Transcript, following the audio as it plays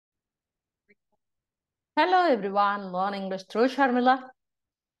Hello everyone, learn English through Sharmila.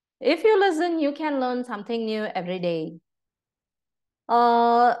 If you listen, you can learn something new every day.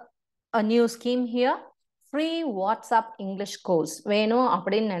 A new scheme here, free WhatsApp English course. வேணும்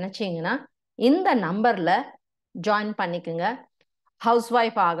அப்படின்னு நினைச்சீங்கன்னா இந்த நம்பர்ல join பண்ணிக்கோங்க. House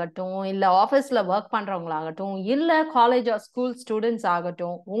wife ஆகட்டும், இல்லை ஆஃபீஸில் ஒர்க் பண்ணுறவங்களாகட்டும், இல்லை காலேஜ் ஆர் ஸ்கூல் ஸ்டூடெண்ட்ஸ்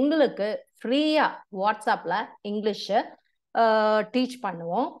ஆகட்டும், உங்களுக்கு ஃப்ரீயாக வாட்ஸ்அப்பில் இங்கிலீஷை டீச்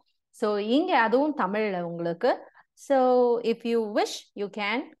பண்ணுவோம். ஸோ இங்கே அதுவும் தமிழில் உங்களுக்கு. So if you wish you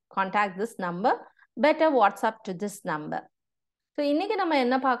can contact this number, better WhatsApp to this number. So இன்னைக்கு நம்ம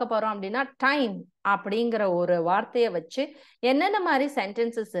என்ன பார்க்க போகிறோம் அப்படின்னா, டைம் அப்படிங்கிற ஒரு வார்த்தையை வச்சு என்னென்ன மாதிரி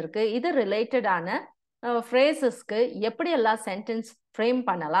சென்டென்சஸ் இருக்குது, இது ரிலேட்டடான ஃப்ரேசஸ்க்கு எப்படி எல்லாம் சென்டென்ஸ் ஃப்ரேம்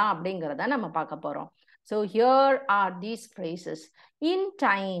பண்ணலாம் அப்படிங்கிறத நம்ம பார்க்க போகிறோம். So here are these phrases. In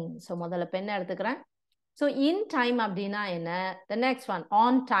time, so முதல்ல பெண்ணை எடுத்துக்கிறேன். ஸோ இன் டைம் அப்படின்னா என்ன? The next one,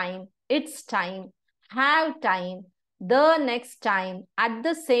 on time, it's time, have time, the next time, at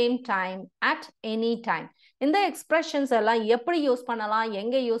the same time, at any time. இந்த எக்ஸ்பிரஷன்ஸ் எல்லாம் எப்படி use பண்ணலாம்,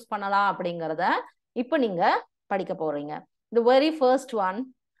 எங்கே யூஸ் பண்ணலாம் அப்படிங்கிறத இப்போ நீங்கள் படிக்க போகிறீங்க. The very first one,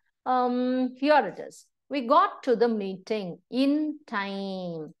 here it is. We got to the meeting in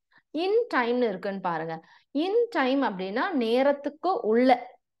time. In time இருக்குன்னு பாருங்க. In time அப்படின்னா நேரத்துக்கு உள்ள.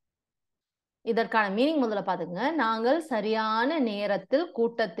 இதற்கான மீனிங் முதல்ல பாத்துங்க. நாங்கள் சரியான நேரத்தில்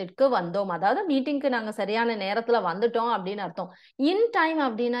கூட்டத்திற்கு வந்தோம். அதாவது மீட்டிங்க்கு நாங்க சரியான நேரத்துல வந்துட்டோம் அப்படின்னு அர்த்தம். இன் டைம்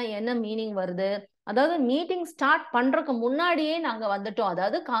அப்படின்னா என்ன மீனிங் வருது? அதாவது மீட்டிங் ஸ்டார்ட் பண்றதுக்கு முன்னாடியே நாங்க வந்துட்டோம்.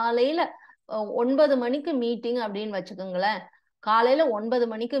 அதாவது காலையில 9 மணிக்கு மீட்டிங் அப்படின்னு வச்சுக்கோங்களேன். காலையில 9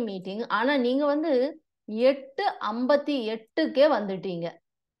 மணிக்கு மீட்டிங். ஆனா நீங்க வந்து 8:58க்கே வந்துட்டீங்க.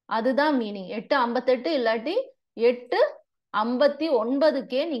 அதுதான் மீனிங். 8:58 இல்லாட்டி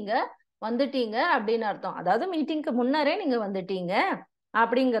 8:59க்கே நீங்க வந்துட்டீங்க அப்படின்னு அர்த்தம். அதாவது மீட்டிங்க்கு முன்னரே நீங்க வந்துட்டீங்க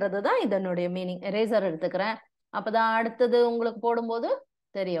அப்படிங்கிறது தான் இதனுடைய மீனிங். எரேசர் எடுத்துக்கிறேன், அப்பதான் அடுத்தது உங்களுக்கு போடும்போது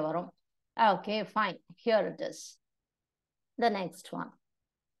தெரிய வரும். Okay, fine. Here it is the next one.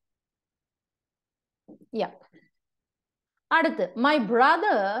 யா, அடுத்து my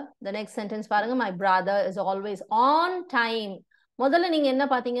brother. The next sentence பாருங்க. My brother is always on time. முதல்ல நீங்க என்ன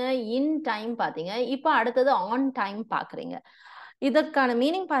பாத்தீங்க? இன் டைம் பாத்தீங்க. இப்ப அடுத்தது ஆன் டைம் பாக்குறீங்க. இதற்கான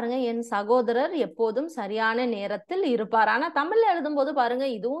மீனிங் பாருங்க. என் சகோதரர் எப்போதும் சரியான நேரத்தில் இருப்பார். ஆனா தமிழ்ல எழுதும் போது பாருங்க,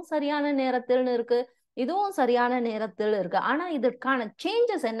 இதுவும் சரியான நேரத்தில்னு இருக்கு, இதுவும் சரியான நேரத்தில் இருக்கு. ஆனா இதற்கான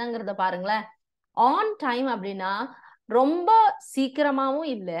சேஞ்சஸ் என்னங்கிறத பாருங்களேன். ஆன் டைம் அப்படின்னா ரொம்ப சீக்கிரமாகவும்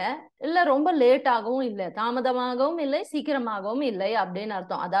இல்லை, இல்லை ரொம்ப லேட்டாகவும் இல்லை, தாமதமாகவும் இல்லை, சீக்கிரமாகவும் இல்லை அப்படின்னு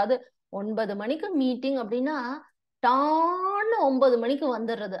அர்த்தம். அதாவது 9 மணிக்கு மீட்டிங் அப்படின்னா டான்னு 9 மணிக்கு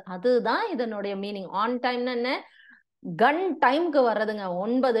வந்துடுறது. அதுதான் இதனுடைய மீனிங். ஆன் டைம்னா என்ன? கன் டைம்க்கு வர்றதுங்க.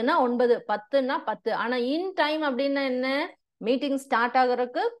 9னா 9, 10னா 10. ஆனா இன் டைம் அப்படின்னா என்ன? மீட்டிங் ஸ்டார்ட்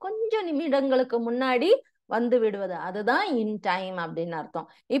ஆகுறதுக்கு கொஞ்சம் நிமிடங்களுக்கு முன்னாடி வந்து விடுவது. அதுதான் இன் டைம் அப்படின்னு அர்த்தம்.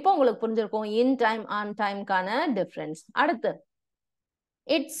 இப்போ உங்களுக்கு புரிஞ்சிருக்கும் இன் டைம் ஆன் டைம்கான டிஃபரன்ஸ். அடுத்து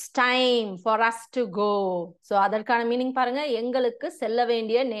it's time for us to go. So அதற்கான மீனிங் பாருங்க. எங்களுக்கு செல்ல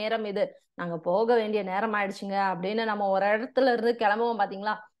வேண்டிய நேரம் இது, நாங்க போக வேண்டிய நேரம் ஆயிடுச்சுங்க அப்படின்னு நம்ம ஒரு இடத்துல இருந்து கிளம்புவோம்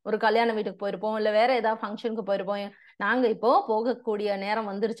பாத்தீங்களா. ஒரு கல்யாண வீட்டுக்கு போயிருப்போம், இல்லை வேற ஏதாவது ஃபங்க்ஷனுக்கு போயிருப்போம். நாங்க இப்போ போகக்கூடிய நேரம்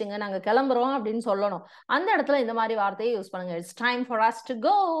வந்துருச்சுங்க, நாங்க கிளம்புறோம் அப்படின்னு சொல்லணும். அந்த இடத்துல இந்த மாதிரி வார்த்தையை யூஸ் பண்ணுங்க. It's time for us to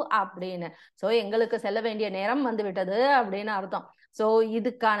go அப்படின்னு. ஸோ எங்களுக்கு செல்ல வேண்டிய நேரம் வந்து விட்டது அப்படின்னு அர்த்தம். ஸோ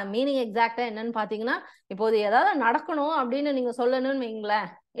இதுக்கான மீனிங் எக்ஸாக்டா என்னன்னு பாத்தீங்கன்னா, இப்போது ஏதாவது நடக்கணும் அப்படின்னு நீங்க சொல்லணும்னு வைங்களேன்,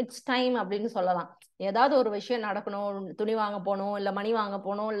 இட்ஸ் டைம் அப்படின்னு சொல்லலாம். ஏதாவது ஒரு விஷயம் நடக்கணும், துணி வாங்க போகணும், இல்லை மணி வாங்க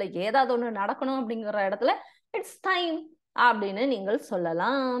போகணும், இல்லை ஏதாவது ஒன்று நடக்கணும் அப்படிங்கிற இடத்துல இட்ஸ் டைம் அப்படின்னு நீங்கள்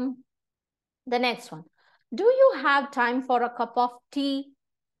சொல்லலாம். The next one, do you have time for a cup of tea?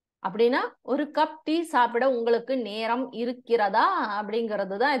 அப்படின்னா ஒரு கப் டீ சாப்பிட உங்களுக்கு நேரம் இருக்கிறதா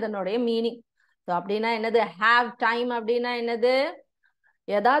அப்படிங்கிறது தான் இதனுடைய மீனிங். ஸோ அப்படின்னா என்னது? have time அப்படின்னா என்னது?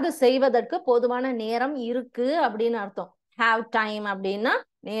 ஏதாவது செய்வதற்கு போதுமான நேரம் இருக்கு அப்படின்னு அர்த்தம். have time அப்படின்னா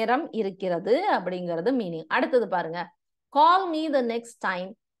நேரம் இருக்கிறது அப்படிங்கிறது மீனிங். அடுத்தது பாருங்க, call me the next time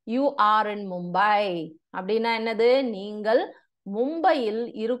you are in Mumbai. அப்படின்னா என்னது? நீங்கள் மும்பையில்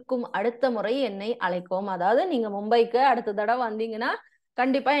இருக்கும் அடுத்த முறை என்னை அழைக்கும். அதாவது நீங்க மும்பைக்கு அடுத்த தடவை வந்தீங்கன்னா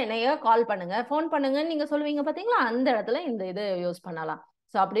கண்டிப்பா என்னைய கால் பண்ணுங்க, ஃபோன் பண்ணுங்கன்னு நீங்க சொல்லுவீங்க பாத்தீங்களா. அந்த இடத்துல இந்த இது யூஸ் பண்ணலாம்.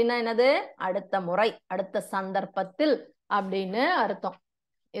 ஸோ அப்படின்னா என்னது? அடுத்த முறை, அடுத்த சந்தர்ப்பத்தில் அப்படின்னு அர்த்தம்.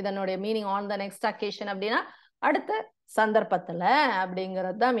 இதனுடைய meaning on the next occasion அப்படின்னா அடுத்த சந்தர்ப்பத்துல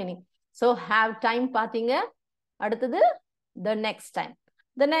அப்படிங்கிறது தான் மீனிங். ஸோ ஹாவ் டைம் பாத்தீங்க. அடுத்தது the next time.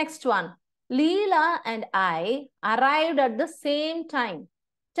 The next one, Leela and I arrived at the same time,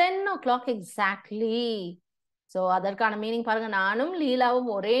 10 o'clock exactly. So அதற்கான மீனிங் பாருங்க. நானும் லீலாவும்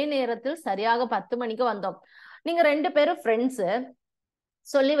ஒரே நேரத்தில் சரியாக 10 மணிக்கு வந்தோம். நீங்க 2 பேரும் ஃப்ரெண்ட்ஸு,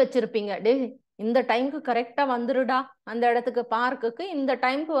 சொல்லி வச்சிருப்பீங்க, டே இந்த டைம்க்கு கரெக்டா வந்துருடா, அந்த இடத்துக்கு பார்க்குக்கு இந்த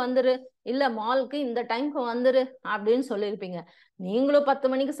டைம்க்கு வந்துரு, இல்ல மால்க்கு இந்த டைம்க்கு வந்துரு அப்படின்னு சொல்லியிருப்பீங்க. நீங்களும்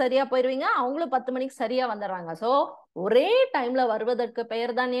 10 மணிக்கு சரியா போயிருவீங்க, அவங்களும் 10 மணிக்கு சரியா வந்துடுறாங்க. ஸோ ஒரே டைம்ல வருவதற்கு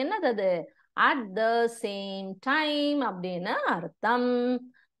பெயர் தான் என்னது அது? அட் த சேம் டைம் அப்படின்னு அர்த்தம்.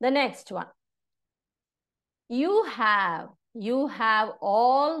 The next one. You have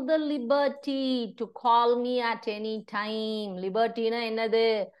all the liberty to call me at any time. Libertyனா என்னது?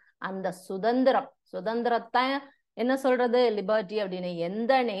 அந்த சுதந்திரம். சுதந்திரத்தை என்ன சொல்றது? லிபர்ட்டி அப்படின்னு.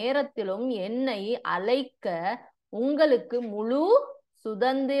 எந்த நேரத்திலும் என்னை அழைக்க உங்களுக்கு முழு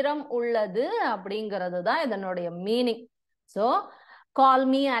சுதந்திரம் உள்ளது அப்படிங்கிறது தான் இதனுடைய meaning. So call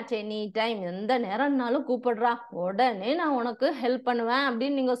me at any time. எந்த நேரம்னாலும் கூப்பிடுறா, உடனே நான் உனக்கு ஹெல்ப் பண்ணுவேன்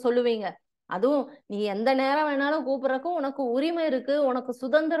அப்படின்னு நீங்க சொல்லுவீங்க. அதுவும் நீ எந்த நேரம் வேணாலும் கூப்பிடுறக்கும் உனக்கு உரிமை இருக்கு, உனக்கு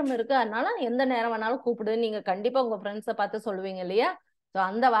சுதந்திரம் இருக்கு, அதனால எந்த நேரம் வேணாலும் கூப்பிடு நீங்க கண்டிப்பா உங்க ஃப்ரெண்ட்ஸை பார்த்து சொல்லுவீங்க இல்லையா? ஸோ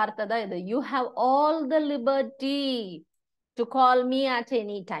அந்த வார்த்தை தான் இது. You have all the liberty to call me at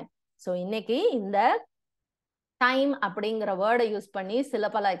any time. So இன்னைக்கு இந்த டைம் அப்படிங்கிற வேர்டை யூஸ் பண்ணி சில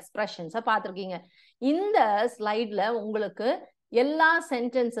பல எக்ஸ்பிரஷன்ஸை பார்த்துருக்கீங்க. இந்த ஸ்லைட்ல உங்களுக்கு எல்லா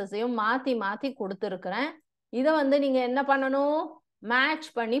சென்டென்சஸையும் மாத்தி மாத்தி கொடுத்துருக்கிறேன். இதை வந்து நீங்க என்ன பண்ணணும்? மேட்ச்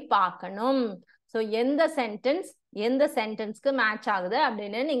பண்ணி பார்க்கணும். ஸோ எந்த சென்டென்ஸ் எந்த சென்டென்ஸ்க்கு மேட்ச் ஆகுது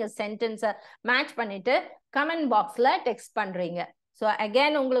அப்படின்னு நீங்க சென்டென்ஸை மேட்ச் பண்ணிட்டு கமெண்ட் பாக்ஸ்ல டெக்ஸ்ட் பண்றீங்க. ஸோ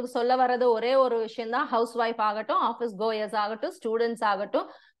அகேன் உங்களுக்கு சொல்ல வர்றது ஒரே ஒரு விஷயம் தான். ஹவுஸ் ஒய்ஃப் ஆகட்டும், ஆஃபீஸ் கோயர்ஸ் ஆகட்டும், ஸ்டூடெண்ட்ஸ் ஆகட்டும்,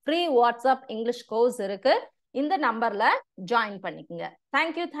 ஃப்ரீ வாட்ஸ்அப் இங்கிலீஷ் கோர்ஸ் இருக்கு. இந்த நம்பர்ல ஜாயின் பண்ணிக்கோங்க.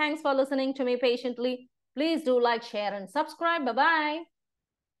 Thank you. Thanks for listening to me patiently. Please do like, share and subscribe. Bye-bye.